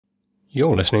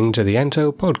You're listening to the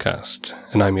Ento podcast,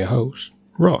 and I'm your host,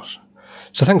 Ross.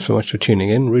 So thanks so much for tuning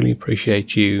in. Really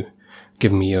appreciate you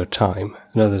giving me your time.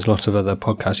 I know there's lots of other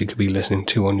podcasts you could be listening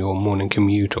to on your morning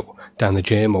commute or down the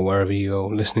gym or wherever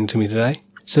you're listening to me today.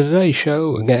 So today's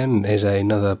show, again, is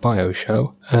another bio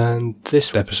show, and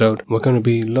this episode we're going to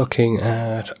be looking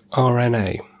at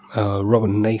RNA.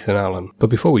 Robert Nathan Allen. But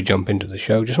before we jump into the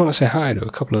show, just want to say hi to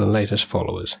a couple of the latest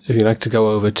followers. If you'd like to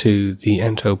go over to the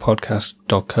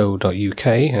entopodcast.co.uk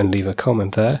and leave a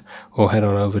comment there, or head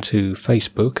on over to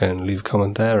Facebook and leave a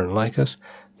comment there and like us,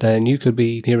 then you could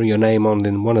be hearing your name on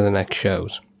in one of the next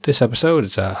shows. This episode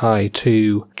is a hi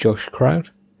to Josh Kraut,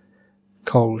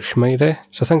 karl schmieder.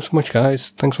 So thanks so much,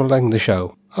 guys. Thanks for liking the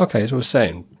show. Okay, as I was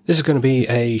saying, this is going to be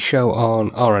a show on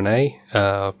RNA,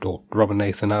 or Robert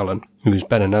Nathan Allen, who's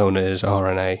better known as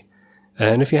RNA.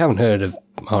 And if you haven't heard of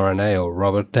RNA or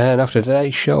Robert, then after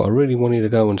today's show, I really want you to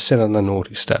go and sit on the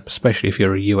naughty step, especially if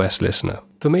you're a US listener.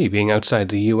 For me, being outside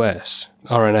the US,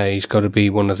 RNA's got to be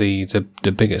one of the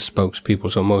biggest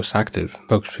spokespeople or most active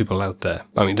spokespeople out there.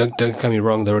 I mean, don't get me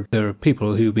wrong, there are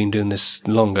people who've been doing this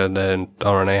longer than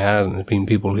RNA has, and there's been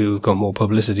people who've got more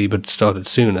publicity but started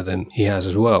sooner than he has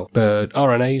as well. But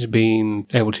RNA's been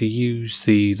able to use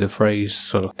the phrase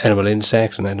sort of edible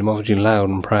insects and entomology loud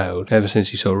and proud ever since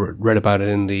he sort of read about it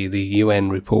in the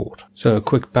UN report. So a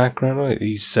quick background,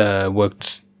 he's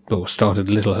started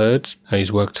Little Herds,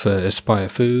 he's worked for Aspire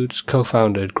Foods,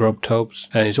 co-founded Grub Tubs,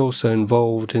 and he's also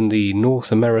involved in the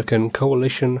North American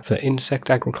Coalition for Insect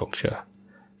Agriculture.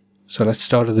 So let's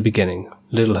start at the beginning.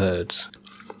 Little Herds.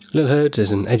 Little Herds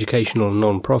is an educational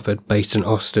non-profit based in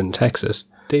Austin, Texas.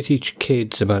 They teach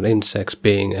kids about insects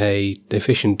being an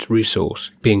efficient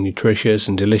resource, being nutritious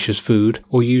and delicious food,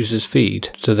 or used as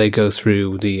feed. So they go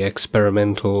through the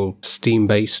experimental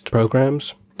STEAM-based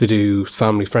programs. They do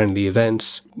family-friendly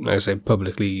events, as they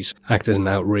publicly act as an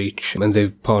outreach, and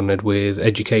they've partnered with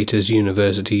educators,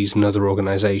 universities, and other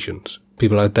organizations.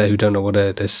 People out there who don't know what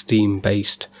a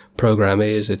STEAM-based program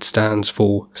is, it stands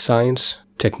for Science,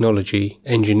 Technology,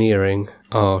 Engineering,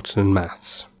 Arts, and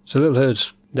Maths. So Little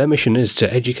Herds, their mission is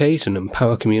to educate and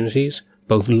empower communities,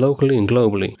 both locally and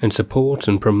globally, and support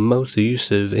and promote the use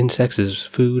of insects as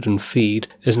food and feed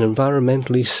as an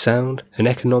environmentally sound and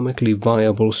economically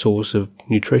viable source of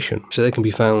nutrition. So they can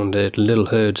be found at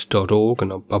littleherds.org,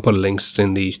 and I'll put links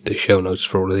in the show notes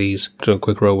for all of these. So a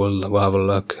quick row we'll have a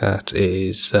look at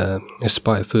is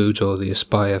Aspire Foods, or the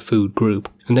Aspire Food Group.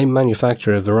 And they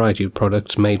manufacture a variety of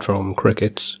products made from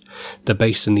crickets. They're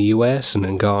based in the US and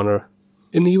in Ghana.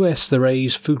 In the US, they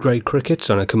raise food-grade crickets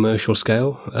on a commercial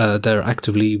scale. They're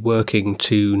actively working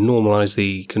to normalise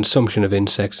the consumption of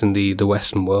insects in the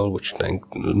Western world, which I think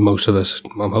most of us,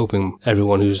 I'm hoping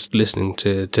everyone who's listening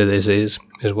to this is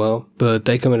as well. But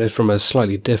they come at it from a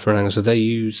slightly different angle. So they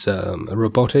use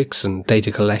robotics and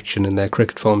data collection in their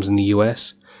cricket farms in the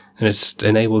US, and it's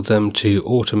enabled them to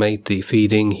automate the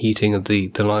feeding, heating of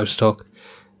the livestock,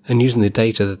 and using the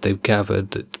data that they've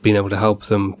gathered, it's been able to help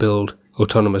them build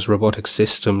autonomous robotic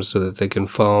systems so that they can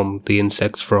farm the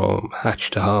insects from hatch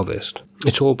to harvest.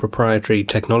 It's all proprietary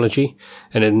technology,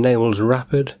 and it enables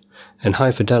rapid and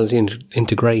high-fidelity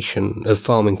integration of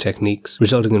farming techniques,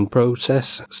 resulting in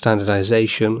process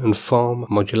standardization and farm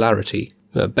modularity.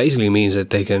 That basically means that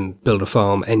they can build a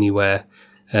farm anywhere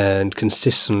and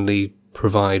consistently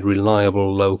provide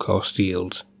reliable, low-cost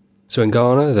yields. So in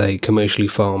Ghana, they commercially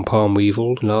farm palm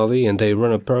weevil larvae, and they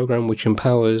run a program which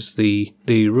empowers the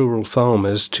rural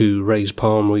farmers to raise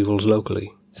palm weevils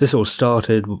locally. This all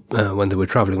started when they were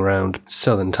travelling around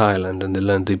southern Thailand, and they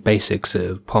learned the basics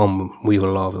of palm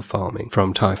weevil larva farming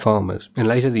from Thai farmers. And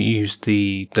later they used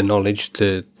the knowledge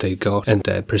that they got and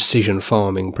their precision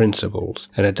farming principles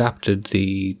and adapted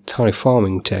the Thai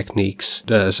farming techniques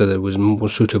so that it was more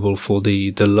suitable for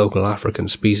the local African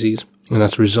species. And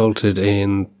that's resulted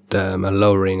in a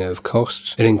lowering of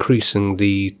costs and increasing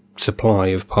the supply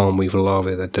of palm weevil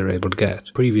larvae that they're able to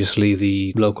get. Previously,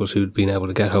 the locals who'd been able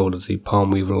to get hold of the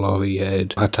palm weevil larvae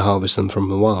had to harvest them from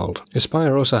the wild.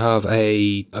 Aspire also have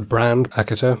a brand,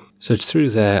 Akita. So it's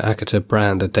through their Akita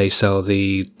brand that they sell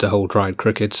the whole dried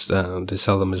crickets. They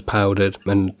sell them as powdered,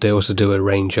 and they also do a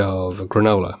range of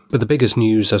granola. But the biggest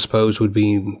news, I suppose, would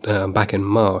be back in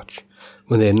March,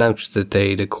 when they announced that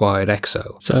they'd acquired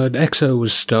Exo. So Exo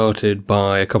was started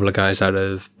by a couple of guys out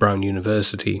of Brown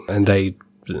University, and they,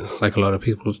 like a lot of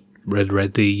people,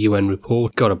 read the UN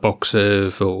report, got a box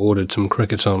of, or ordered some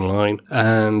crickets online,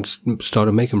 and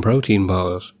started making protein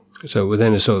bars. So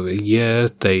within a sort of a year,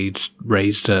 they'd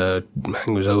raised, I think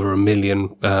it was over $1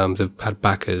 million. They've had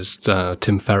backers.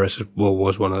 Tim Ferriss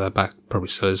was one of their probably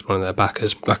still is one of their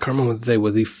backers. I can't remember whether they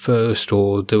were the first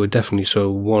or they were definitely sort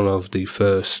of one of the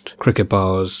first cricket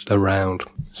bars around.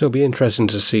 So it'll be interesting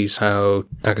to see how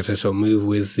Agata sort of move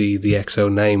with the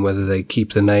XO name, whether they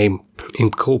keep the name,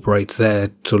 incorporate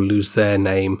to lose their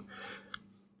name,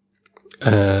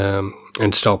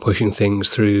 and start pushing things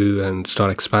through and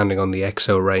start expanding on the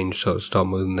XO range, so start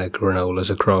moving their granolas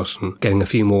across and getting a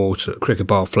few more sort of cricket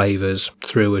bar flavours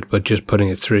through it, but just putting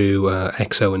it through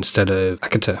XO instead of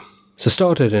Agata. So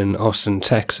started in Austin,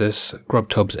 Texas,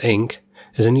 Grubtubs Inc.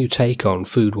 is a new take on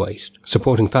food waste,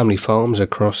 supporting family farms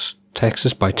across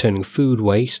Texas by turning food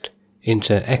waste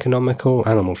into economical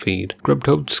animal feed.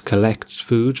 Grubtubs collects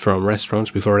food from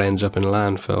restaurants before it ends up in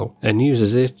landfill and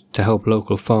uses it to help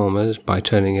local farmers by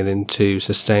turning it into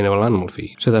sustainable animal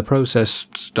feed. So their process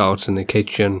starts in the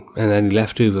kitchen, and any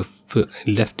leftover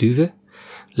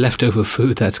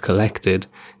food that's collected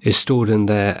is stored in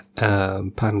their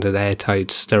patented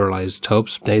airtight sterilized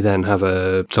tubs. They then have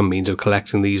some means of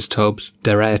collecting these tubs.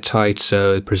 They're airtight,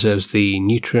 so it preserves the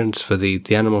nutrients for the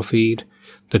animal feed.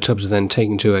 The tubs are then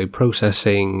taken to a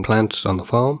processing plant on the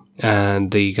farm,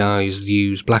 and the guys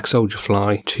use black soldier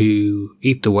fly to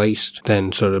eat the waste,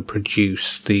 then sort of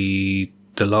produce the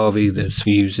larvae that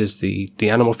uses the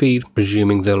animal feed,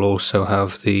 presuming they'll also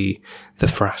have the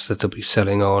frass that they'll be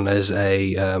selling on as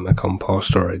a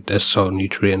compost or a soil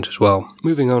nutrient as well.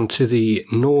 Moving on to the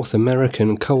North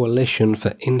American Coalition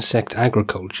for Insect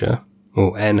Agriculture,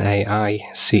 or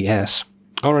NAICS.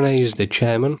 RNA is the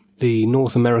chairman. The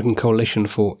North American Coalition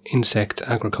for Insect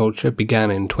Agriculture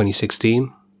began in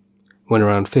 2016, when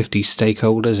around 50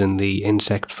 stakeholders in the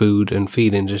insect food and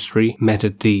feed industry met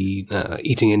at the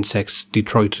Eating Insects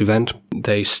Detroit event.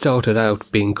 They started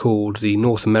out being called the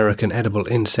North American Edible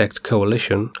Insect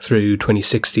Coalition through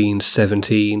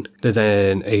 2016-17. They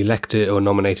then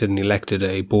nominated and elected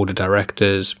a board of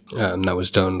directors. That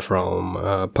was done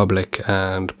from public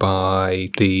and by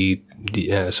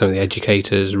some of the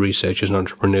educators, researchers and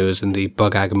entrepreneurs in the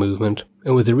bug ag movement.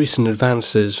 And with the recent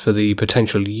advances for the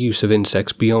potential use of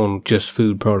insects beyond just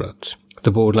food products, the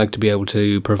board would like to be able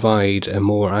to provide a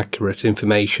more accurate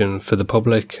information for the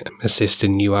public, assist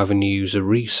in new avenues of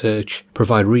research,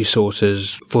 provide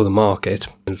resources for the market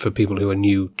and for people who are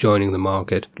new joining the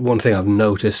market. One thing I've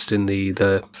noticed in the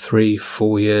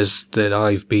 3-4 years that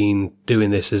I've been doing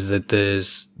this is that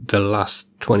there's the last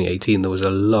 2018 there was a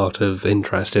lot of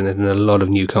interest in it and a lot of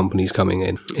new companies coming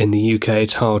in. In the UK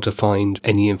it's hard to find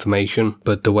any information,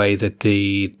 but the way that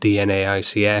the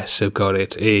NAICS have got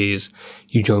it is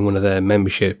you join one of their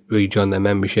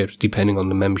memberships, depending on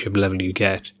the membership level you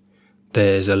get.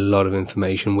 There's a lot of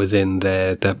information within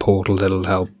their portal that'll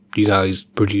help you guys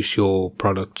produce your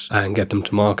products and get them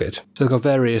to market. So they've got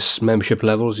various membership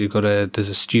levels. There's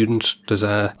a student, there's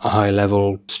a high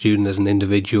level student, there's an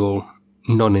individual,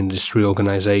 non-industry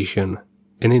organization,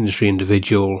 an industry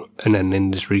individual, and then an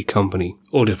industry company.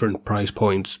 All different price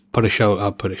points.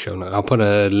 I'll put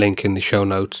a link in the show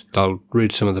notes. I'll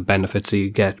read some of the benefits that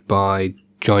you get by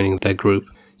joining their group.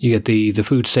 You get the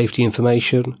food safety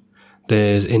information.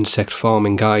 There's insect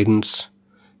farming guidance.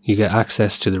 You get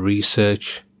access to the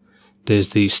research. There's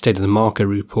the state of the market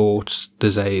reports.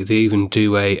 They even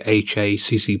do a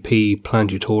HACCP plan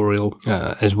tutorial,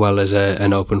 as well as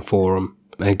an open forum.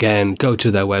 Again, go to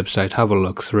their website, have a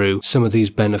look through. Some of these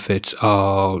benefits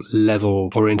are level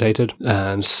orientated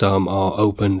and some are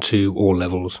open to all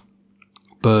levels.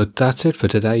 But that's it for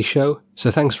today's show.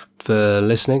 So thanks for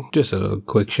listening. Just a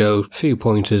quick show, a few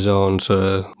pointers on sort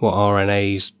of what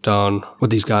RNA's done,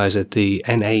 what these guys at the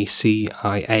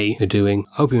NACIA are doing.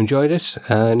 Hope you enjoyed it.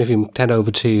 And if you head over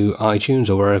to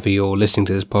iTunes or wherever you're listening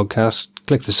to this podcast,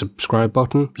 click the subscribe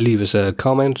button, leave us a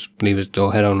comment,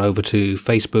 or head on over to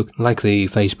Facebook, like the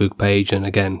Facebook page, and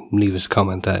again, leave us a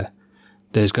comment there.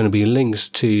 There's going to be links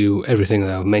to everything that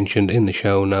I've mentioned in the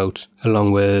show notes,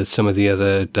 along with some of the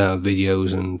other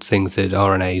videos and things that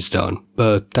RNA's done.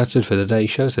 But that's it for today's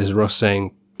show. This is Ross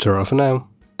saying, ta-ra for now.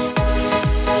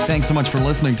 Thanks so much for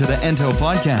listening to the Ento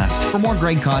Podcast. For more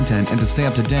great content and to stay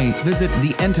up to date, visit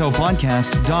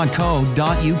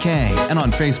theentopodcast.co.uk and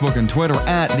on Facebook and Twitter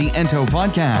at the Ento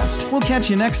Podcast. We'll catch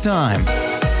you next time.